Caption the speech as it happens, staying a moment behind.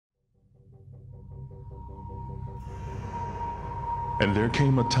And there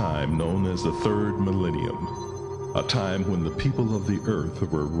came a time known as the third millennium, a time when the people of the earth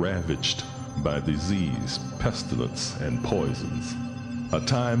were ravaged by disease, pestilence, and poisons, a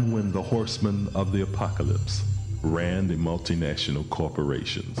time when the horsemen of the apocalypse ran the multinational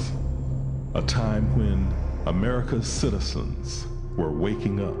corporations, a time when America's citizens were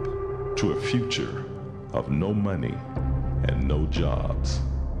waking up to a future of no money and no jobs,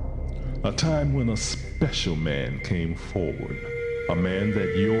 a time when a special man came forward, a man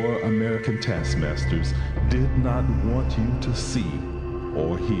that your American taskmasters did not want you to see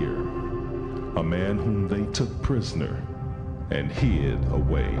or hear, a man whom they took prisoner and hid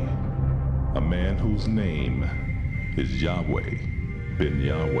away, a man whose name is Yahweh Ben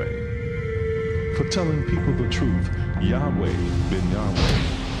Yahweh. For telling people the truth, Yahweh Ben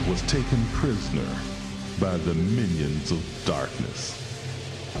Yahweh was taken prisoner by the minions of darkness.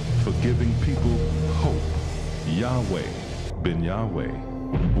 For giving people hope, Yahweh Ben Yahweh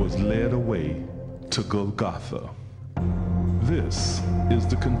was led away to Golgotha. This is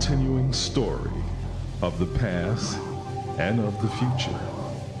the continuing story of the past and of the future,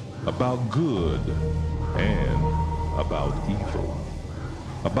 about good and about evil,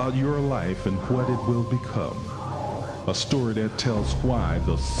 about your life and what it will become. A story that tells why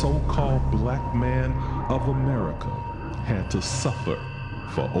the so-called black man of America had to suffer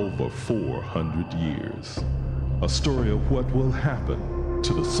for over 400 years. A story of what will happen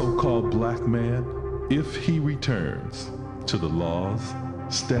to the so-called black man if he returns to the laws,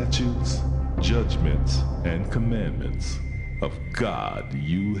 statutes, judgments, and commandments of God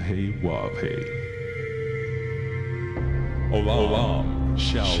Yahweh. Olam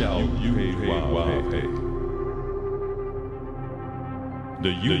shall Yahweh. The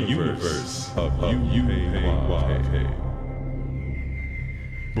universe of Yahweh.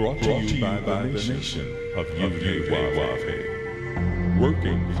 Brought to you by the nation of Yahweh.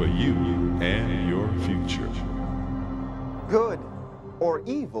 Working for you and your future. Good or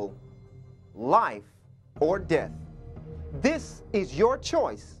evil, life or death. This is your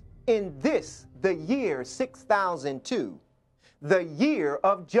choice in this, the year 6002, the year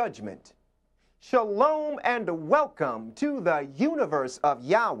of judgment. Shalom and welcome to the universe of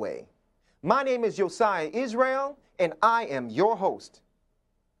Yahweh. My name is Josiah Israel, and I am your host.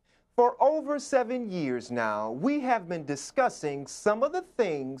 For over 7 years now, we have been discussing some of the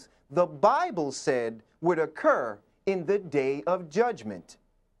things the Bible said would occur in the day of judgment.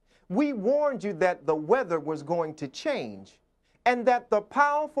 We warned you that the weather was going to change and that the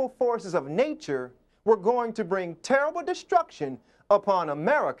powerful forces of nature were going to bring terrible destruction upon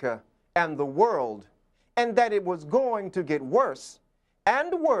America and the world, and that it was going to get worse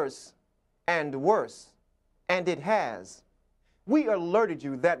and worse and worse, and it has. We alerted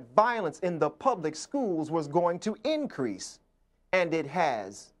you that violence in the public schools was going to increase, and it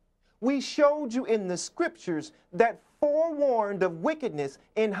has. We showed you in the scriptures that forewarned of wickedness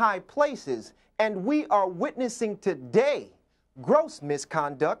in high places, and we are witnessing today gross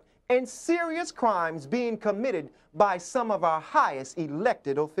misconduct and serious crimes being committed by some of our highest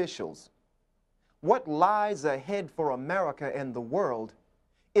elected officials. What lies ahead for America and the world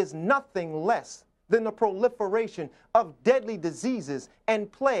is nothing less than the proliferation of deadly diseases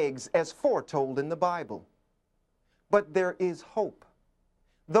and plagues as foretold in the Bible. But there is hope.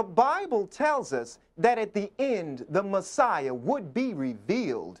 The Bible tells us that at the end the Messiah would be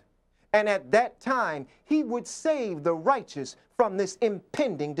revealed, and at that time he would save the righteous from this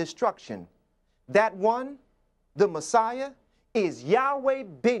impending destruction. That one, the Messiah, is Yahweh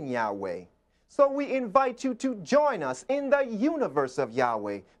Ben Yahweh. So we invite you to join us in the universe of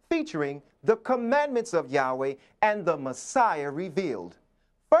Yahweh, featuring the commandments of Yahweh and the Messiah revealed.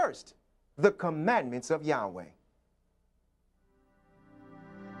 First, the commandments of Yahweh.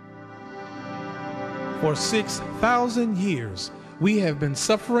 For 6,000 years, we have been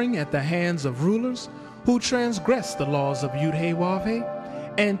suffering at the hands of rulers who transgress the laws of Yahweh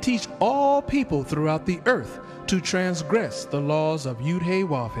and teach all people throughout the earth to transgress the laws of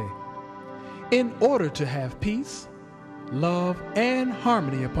Yahweh. In order to have peace, love, and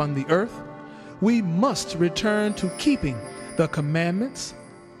harmony upon the earth, we must return to keeping the commandments,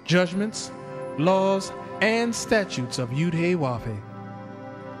 judgments, laws, and statutes of Yahweh.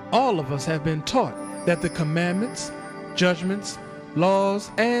 All of us have been taught that the commandments, judgments,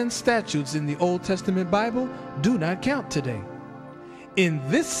 laws, and statutes in the Old Testament Bible do not count today. In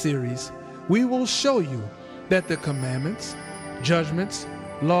this series, we will show you that the commandments, judgments,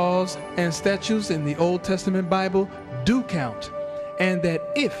 laws, and statutes in the Old Testament Bible do count, and that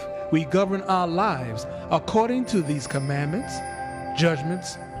if we govern our lives according to these commandments,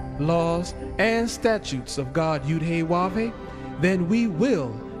 judgments, laws, and statutes of God Yahweh, then we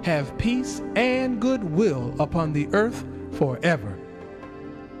will have peace and goodwill upon the earth forever.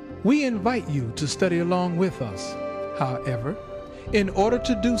 We invite you to study along with us. However, in order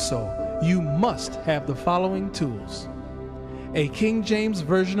to do so, you must have the following tools: a King James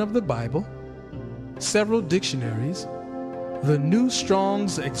Version of the Bible, several dictionaries, the New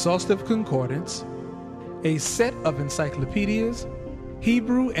Strong's Exhaustive Concordance, a set of encyclopedias,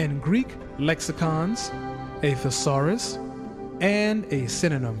 Hebrew and Greek lexicons, a thesaurus, and a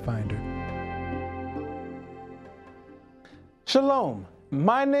synonym finder. Shalom,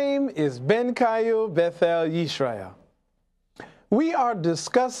 my name is Ben Bethel Yisrael. We are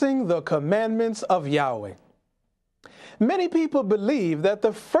discussing the commandments of Yahweh. Many people believe that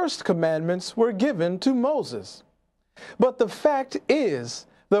the first commandments were given to Moses. But the fact is,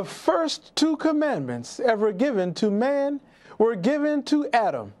 the first two commandments ever given to man were given to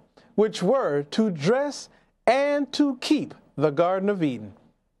Adam, which were to dress and to keep the Garden of Eden.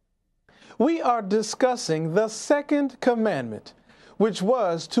 We are discussing the second commandment, which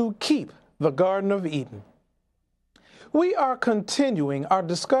was to keep the Garden of Eden. We are continuing our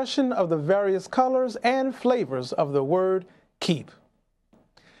discussion of the various colors and flavors of the word keep.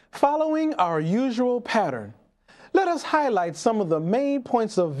 Following our usual pattern, let us highlight some of the main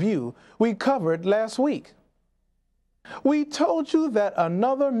points of view we covered last week. We told you that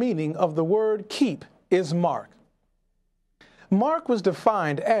another meaning of the word keep is mark. Mark was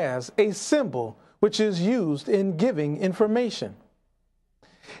defined as a symbol which is used in giving information.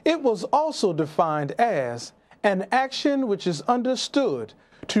 It was also defined as an action which is understood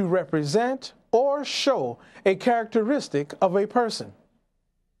to represent or show a characteristic of a person.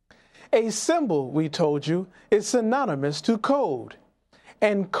 A symbol, we told you, is synonymous to code.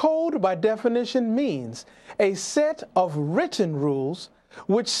 And code, by definition, means a set of written rules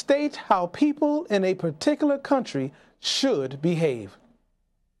which state how people in a particular country should behave.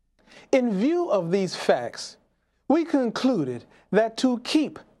 In view of these facts, we concluded that to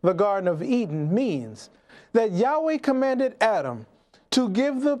keep the Garden of Eden means that Yahweh commanded Adam to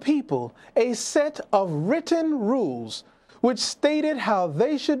give the people a set of written rules which stated how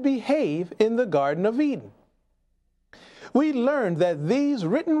they should behave in the Garden of Eden. We learned that these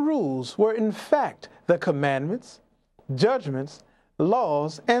written rules were in fact the commandments, judgments,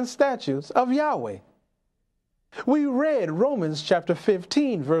 laws, and statutes of Yahweh. We read Romans chapter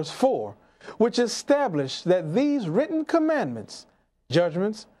 15, verse 4, which established that these written commandments,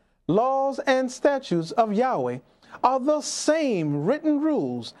 judgments, laws, and statutes of Yahweh are the same written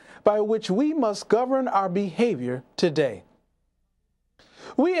rules by which we must govern our behavior today.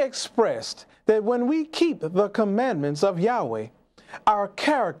 We expressed that when we keep the commandments of Yahweh, our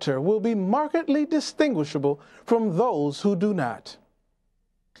character will be markedly distinguishable from those who do not.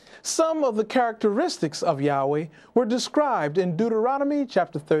 Some of the characteristics of Yahweh were described in Deuteronomy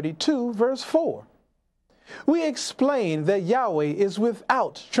chapter 32, verse 4. We explained that Yahweh is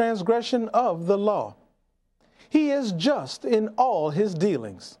without transgression of the law. He is just in all his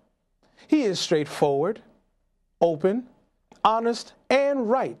dealings. He is straightforward, open, honest, and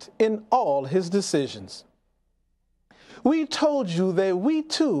right in all his decisions. We told you that we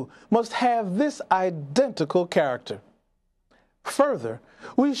too must have this identical character. Further,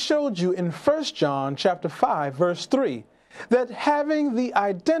 we showed you in 1 John chapter 5, verse 3, that having the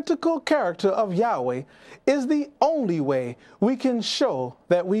identical character of Yahweh is the only way we can show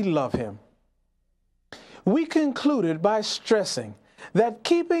that we love him. We concluded by stressing that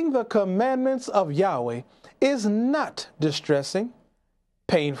keeping the commandments of Yahweh is not distressing,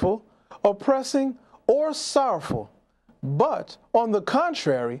 painful, oppressing, or sorrowful, but on the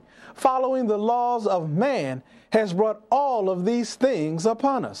contrary, following the laws of man has brought all of these things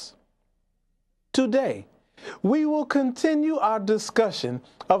upon us. Today, we will continue our discussion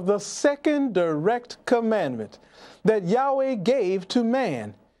of the second direct commandment that Yahweh gave to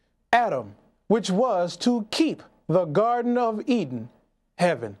man, Adam, which was to keep the Garden of Eden,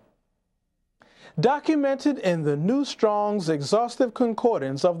 heaven. Documented in the New Strong's Exhaustive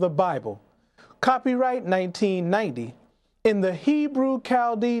Concordance of the Bible, copyright 1990, in the Hebrew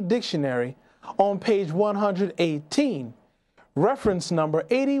Chaldee Dictionary on page 118, reference number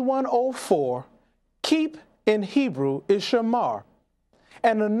 8104, keep in Hebrew is shamar,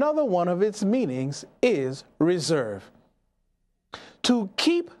 and another one of its meanings is reserve. To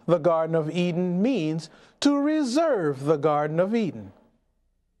keep the Garden of Eden means to reserve the Garden of Eden.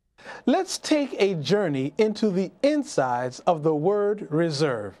 Let's take a journey into the insides of the word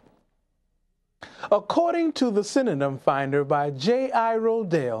reserve. According to the synonym finder by J.I.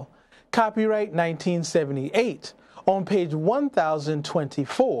 Rodale, copyright 1978, on page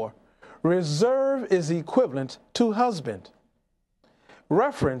 1024, reserve is equivalent to husband.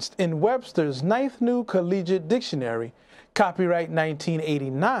 referenced in Webster's Ninth New Collegiate Dictionary, copyright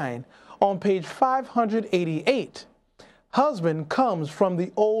 1989, on page 588. Husband comes from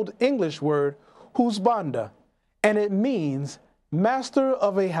the Old English word husbanda, and it means master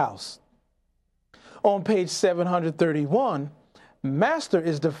of a house. On page 731, master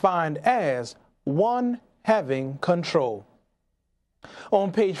is defined as one having control.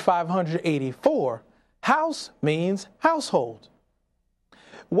 On page 584, house means household.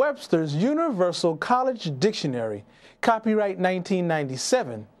 Webster's Universal College Dictionary, copyright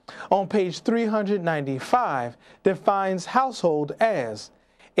 1997, on page 395, defines household as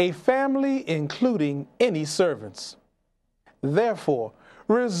a family including any servants. Therefore,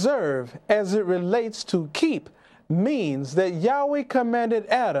 reserve as it relates to keep means that Yahweh commanded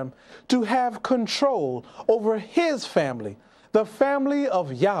Adam to have control over his family, the family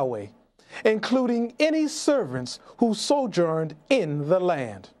of Yahweh, including any servants who sojourned in the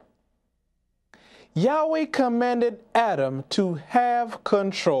land. Yahweh commanded Adam to have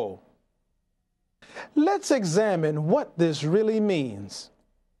control. Let's examine what this really means.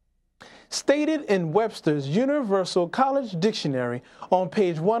 Stated in Webster's Universal College Dictionary on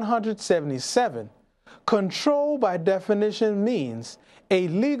page 177, control by definition means a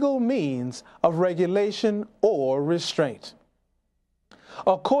legal means of regulation or restraint.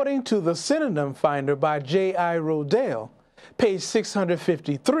 According to the Synonym Finder by J.I. Rodale, page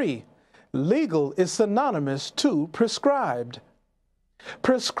 653, legal is synonymous to prescribed.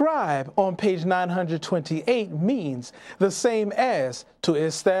 Prescribe on page 928 means the same as to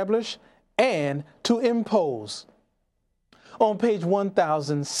establish and to impose. On page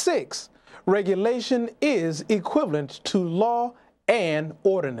 1006, regulation is equivalent to law and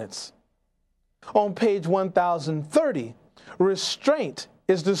ordinance. On page 1030, restraint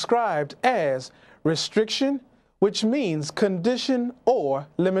is described as restriction, which means condition or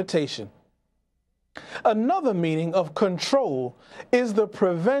limitation. Another meaning of control is the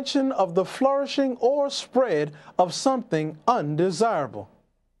prevention of the flourishing or spread of something undesirable.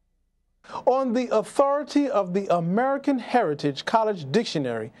 On the authority of the American Heritage College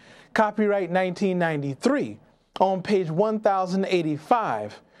Dictionary, copyright 1993, on page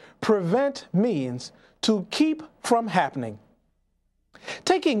 1085, prevent means to keep from happening.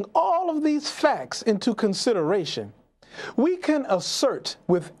 Taking all of these facts into consideration, we can assert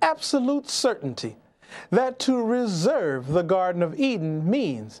with absolute certainty that to reserve the Garden of Eden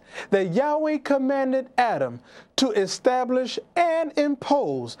means that Yahweh commanded Adam to establish and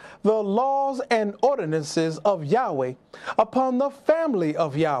impose the laws and ordinances of Yahweh upon the family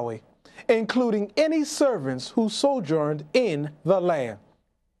of Yahweh, including any servants who sojourned in the land.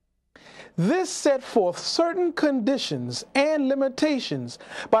 This set forth certain conditions and limitations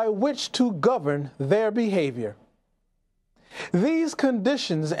by which to govern their behavior. These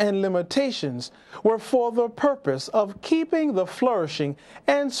conditions and limitations were for the purpose of keeping the flourishing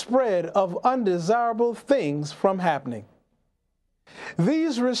and spread of undesirable things from happening.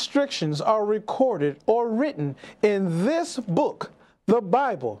 These restrictions are recorded or written in this book, the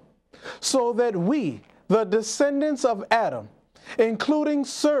Bible, so that we, the descendants of Adam, including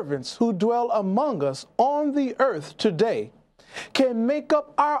servants who dwell among us on the earth today, can make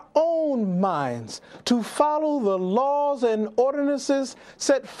up our own minds to follow the laws and ordinances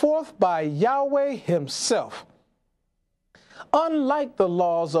set forth by Yahweh himself. Unlike the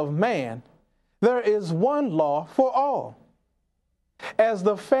laws of man, there is one law for all. As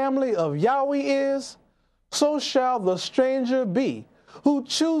the family of Yahweh is, so shall the stranger be who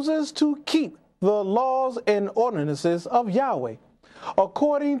chooses to keep the laws and ordinances of Yahweh,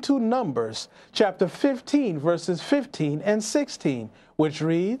 according to Numbers chapter 15, verses 15 and 16, which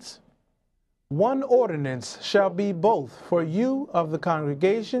reads, "One ordinance shall be both for you of the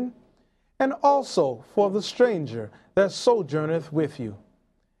congregation, and also for the stranger that sojourneth with you,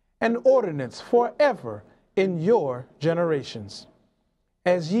 an ordinance forever in your generations.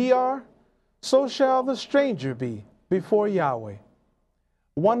 As ye are, so shall the stranger be before Yahweh.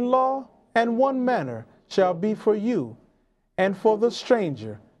 One law and one manner shall be for you, and for the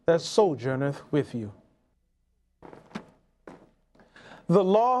stranger that sojourneth with you." The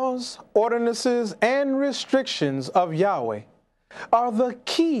laws, ordinances, and restrictions of Yahweh are the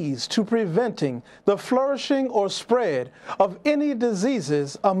keys to preventing the flourishing or spread of any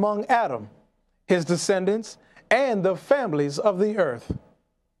diseases among Adam, his descendants, and the families of the earth.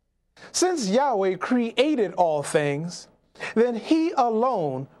 Since Yahweh created all things, then he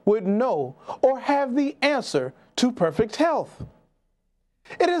alone would know or have the answer to perfect health.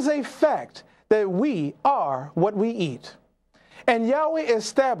 It is a fact that we are what we eat, And Yahweh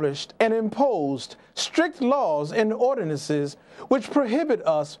established and imposed strict laws and ordinances which prohibit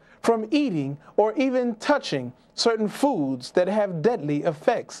us from eating or even touching certain foods that have deadly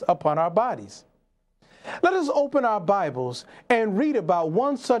effects upon our bodies. Let us open our Bibles and read about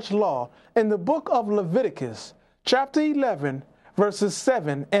one such law in the book of Leviticus, chapter 11, verses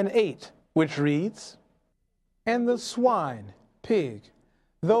 7 and 8, which reads, "And the swine, pig,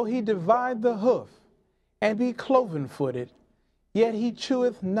 though he divide the hoof, and be cloven-footed, yet he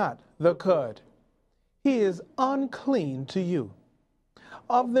cheweth not the cud. He is unclean to you.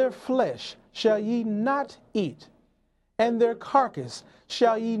 Of their flesh shall ye not eat, and their carcass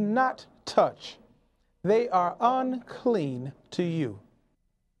shall ye not touch. They are unclean to you."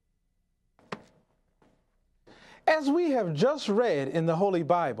 As we have just read in the Holy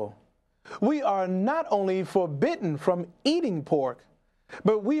Bible, we are not only forbidden from eating pork,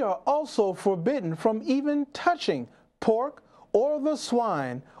 but we are also forbidden from even touching pork or the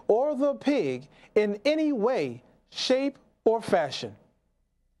swine or the pig in any way, shape, or fashion.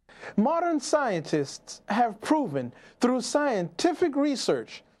 Modern scientists have proven through scientific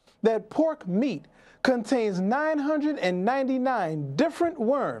research that pork meat contains 999 different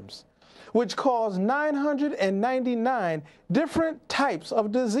worms, which cause 999 different types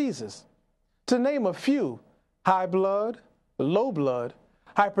of diseases. To name a few: high blood, low blood,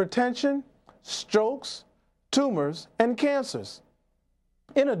 hypertension, strokes, tumors, and cancers.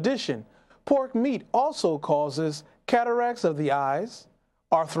 In addition, pork meat also causes cataracts of the eyes,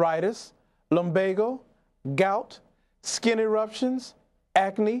 arthritis, lumbago, gout, skin eruptions,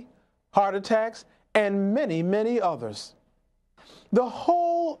 acne, heart attacks, and many, many others. The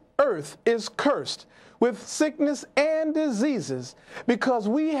whole earth is cursed with sickness and diseases because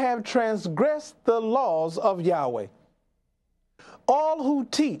we have transgressed the laws of Yahweh. All who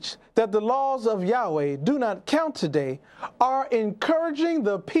teach that the laws of Yahweh do not count today are encouraging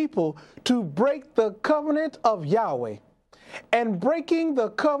the people to break the covenant of Yahweh. And breaking the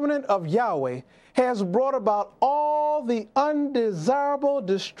covenant of Yahweh has brought about all the undesirable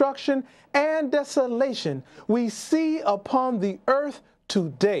destruction and desolation we see upon the earth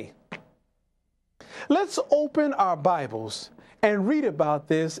today. Let's open our Bibles and read about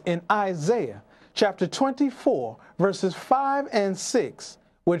this in Isaiah chapter 24, verses 5 and 6,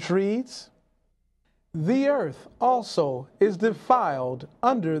 which reads, "The earth also is defiled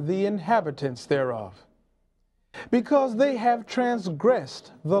under the inhabitants thereof, because they have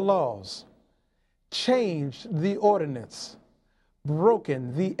transgressed the laws, changed the ordinance,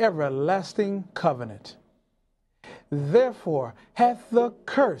 broken the everlasting covenant. Therefore hath the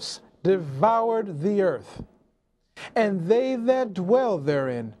curse devoured the earth, and they that dwell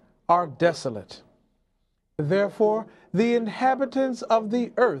therein are desolate. Therefore the inhabitants of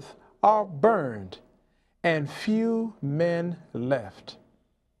the earth are burned, and few men left."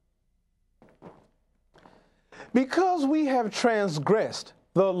 Because we have transgressed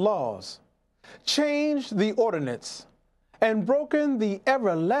the laws, changed the ordinance, and broken the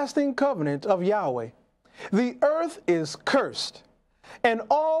everlasting covenant of Yahweh, the earth is cursed, and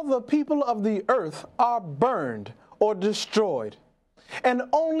all the people of the earth are burned or destroyed, and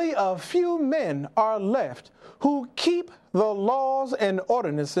only a few men are left who keep the laws and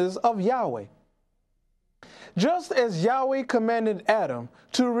ordinances of Yahweh. Just as Yahweh commanded Adam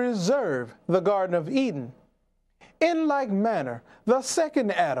to reserve the Garden of Eden, in like manner, the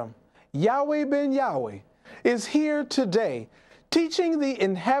second Adam, Yahweh Ben Yahweh, is here today, teaching the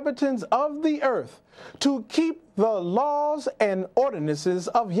inhabitants of the earth to keep the laws and ordinances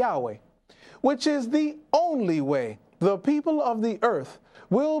of Yahweh, which is the only way the people of the earth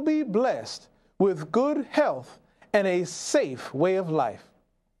will be blessed with good health and a safe way of life.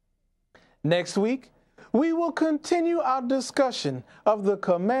 Next week, we will continue our discussion of the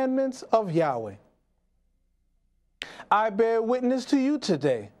commandments of Yahweh. I bear witness to you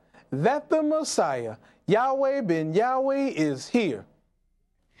today that the Messiah, Yahweh Ben Yahweh, is here.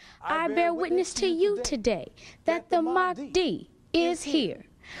 I bear witness to you today that the Mahdi is here.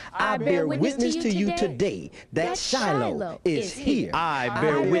 I bear witness to you today that Shiloh is here. I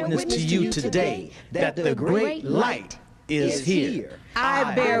bear witness to you today that the great light is here.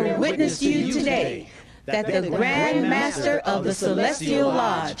 I bear witness to you today that the Grand Master of the Celestial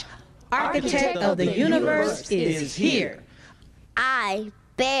Lodge, Architect of the universe, is here. I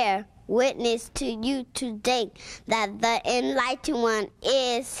bear witness to you today that the Enlightened One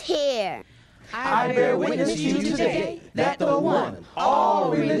is here. I bear witness to you today that the one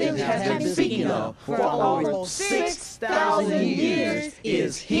all religion has been speaking of for almost 6,000 years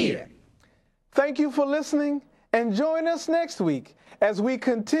is here. Thank you for listening, and join us next week as we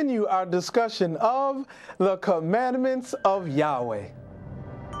continue our discussion of the commandments of Yahweh.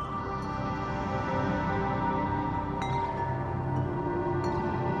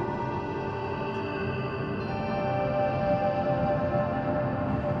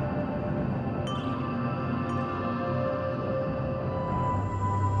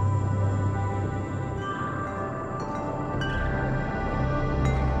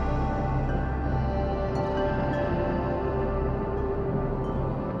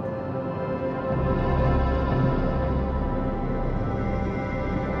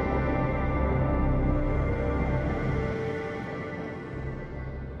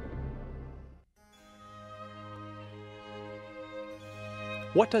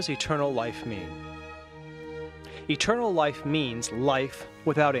 What does eternal life mean? Eternal life means life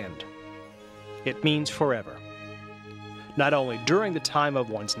without end. It means forever. Not only during the time of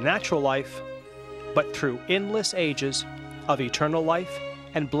one's natural life, but through endless ages of eternal life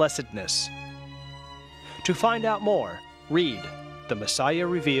and blessedness. To find out more, read The Messiah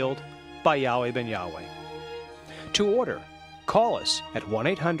Revealed by Yahweh Ben Yahweh. To order, call us at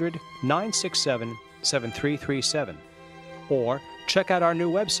 1-800-967-7337 or check out our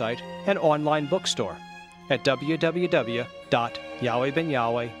new website and online bookstore at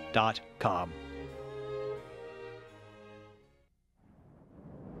www.yahwehbenyahweh.com.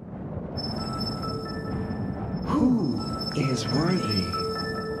 Who is worthy?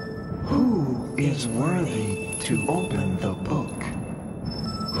 Who is worthy to open the book?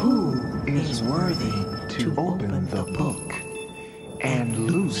 Who is worthy to open the book and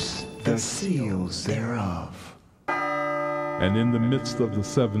loose the seals thereof? And in the midst of the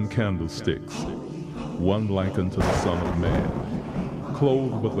 7 candlesticks, one like unto the Son of Man,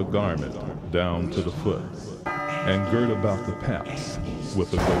 clothed with a garment down to the foot, and girt about the paps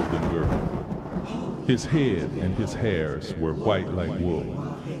with a golden girdle. His head and his hairs were white like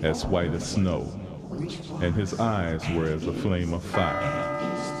wool, as white as snow, and his eyes were as a flame of fire,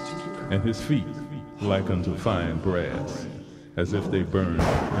 and his feet like unto fine brass, as if they burned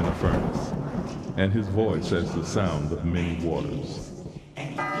in a furnace, and his voice as the sound of many waters.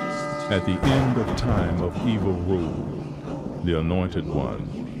 At the end of time of evil rule, the Anointed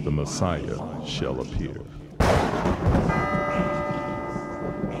One, the Messiah, shall appear.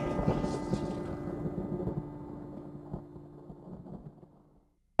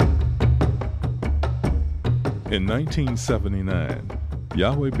 In 1979,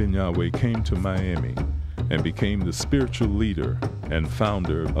 Yahweh Ben Yahweh came to Miami and became the spiritual leader and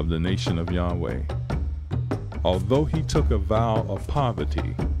founder of the nation of Yahweh. Although he took a vow of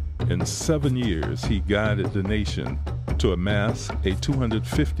poverty, in 7 years he guided the nation to amass a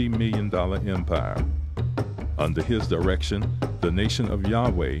 $250 million empire. Under his direction, the nation of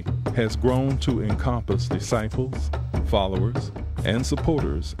Yahweh has grown to encompass disciples, followers, and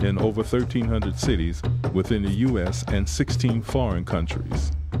supporters in over 1,300 cities within the U.S. and 16 foreign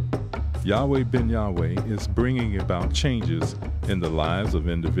countries. Yahweh Ben Yahweh is bringing about changes in the lives of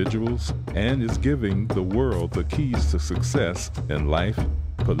individuals and is giving the world the keys to success in life,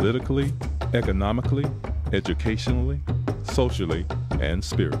 politically, economically, educationally, socially, and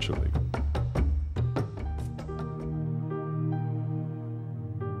spiritually.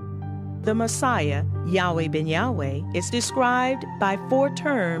 The Messiah, Yahweh Ben Yahweh, is described by 4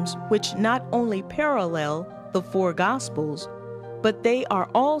 terms which not only parallel the 4 Gospels, but they are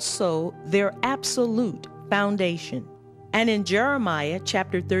also their absolute foundation. And in Jeremiah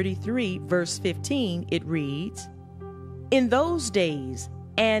chapter 33, verse 15, it reads, "In those days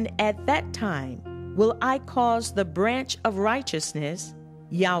and at that time will I cause the branch of righteousness,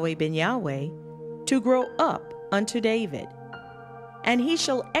 Yahweh Ben Yahweh, to grow up unto David, and he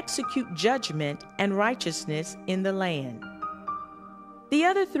shall execute judgment and righteousness in the land." The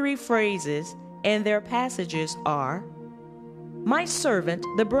other 3 phrases and their passages are, "My servant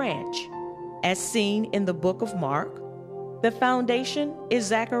the branch," as seen in the book of Mark. The foundation is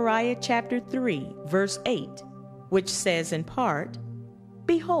Zechariah chapter 3, verse 8, which says in part,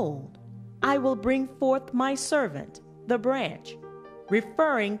 "Behold, I will bring forth my servant, the branch,"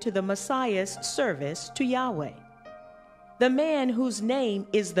 referring to the Messiah's service to Yahweh. The man whose name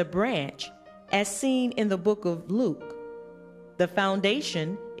is the branch, as seen in the book of Luke. The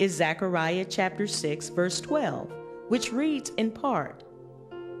foundation is Zechariah chapter 6, verse 12, which reads in part,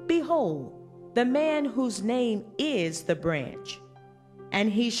 "Behold, the man whose name is the branch,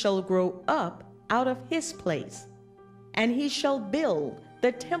 and he shall grow up out of his place, and he shall build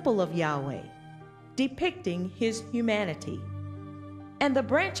the temple of Yahweh," depicting his humanity. And the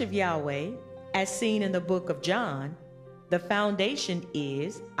branch of Yahweh, as seen in the book of John, the foundation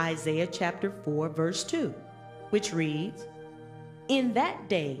is Isaiah chapter 4, verse 2, which reads, In that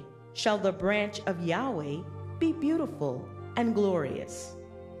day shall the branch of Yahweh be beautiful and glorious.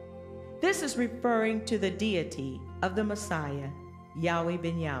 This is referring to the deity of the Messiah, Yahweh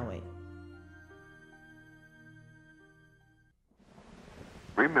Ben Yahweh.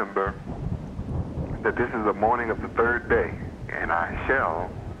 Remember that this is the morning of the third day, and I shall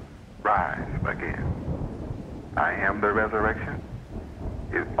rise again. I am the resurrection.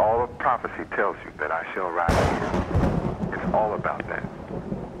 All of prophecy tells you that I shall rise again. It's all about that.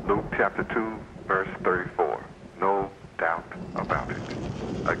 Luke chapter 2, verse 34. No doubt about it.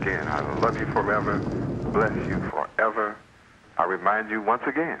 Again, I love you forever, bless you forever. I remind you once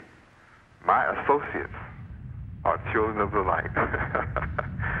again, my associates are children of the light.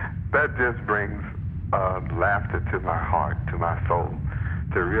 That just brings laughter to my heart, to my soul,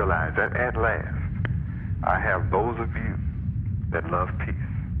 to realize that at last I have those of you that love peace.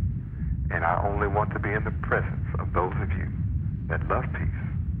 And I only want to be in the presence of those of you that love peace.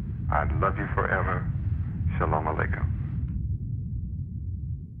 I love you forever. Shalom Aleichem.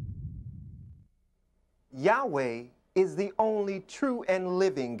 Yahweh is the only true and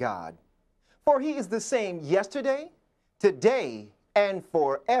living God, for he is the same yesterday, today, and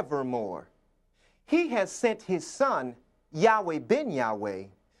forevermore. He has sent his Son, Yahweh Ben Yahweh,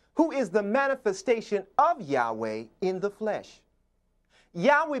 who is the manifestation of Yahweh in the flesh.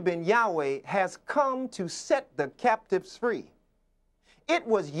 Yahweh Ben Yahweh has come to set the captives free. It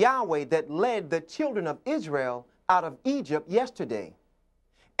was Yahweh that led the children of Israel out of Egypt yesterday.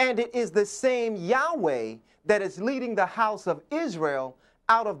 And it is the same Yahweh that is leading the house of Israel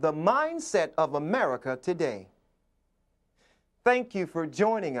out of the mindset of America today. Thank you for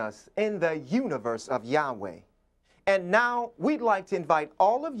joining us in the universe of Yahweh. And now we'd like to invite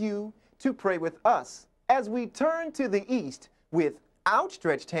all of you to pray with us as we turn to the east with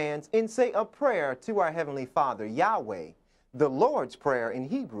outstretched hands and say a prayer to our Heavenly Father, Yahweh, the Lord's Prayer in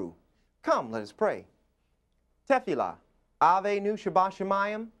Hebrew. Come, let us pray. Tefillah, Avenu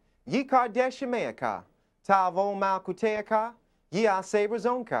Shabashamayim, Yikadesh Shemeaka, Tavo Malkuteaka, Yase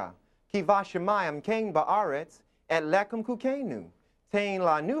Razonka, Kivashamayim Kain Baaretz, Et Lekum Kukenu, Tain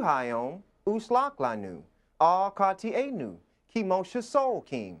Lanu Hayom, Uslak Lanu, Al Kati Enu, Kimosha Sol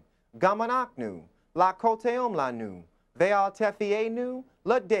King, Gamanaknu, Lakoteom Lanu, Veal Tefienu,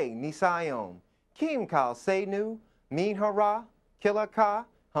 Lade Nisayom, Kim Kal Senu, Min Hara, Kilaka,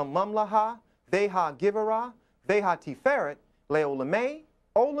 Hamumlaha, Veha Givera, Veha Tiferet, Leolame,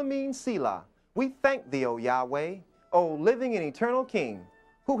 Olamin Sila. We thank thee, O Yahweh, O living and eternal King,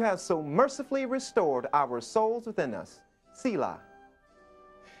 who has so mercifully restored our souls within us. Selah.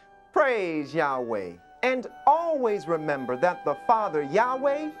 Praise Yahweh, and always remember that the Father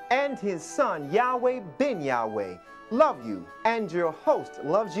Yahweh and his Son Yahweh Ben Yahweh love you, and your host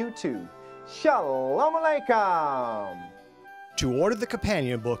loves you too. Shalom Aleichem. To order the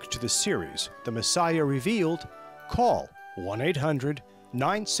companion book to the series, The Messiah Revealed, call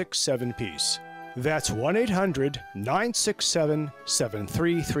 1-800-967-PEACE. That's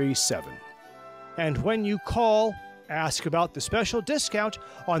 1-800-967-7337. And when you call, ask about the special discount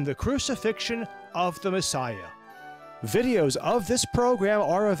on the crucifixion of the Messiah. Videos of this program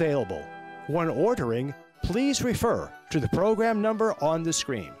are available. When ordering, please refer to the program number on the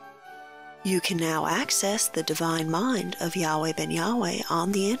screen. You can now access the divine mind of Yahweh Ben Yahweh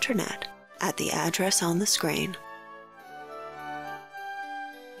on the internet at the address on the screen.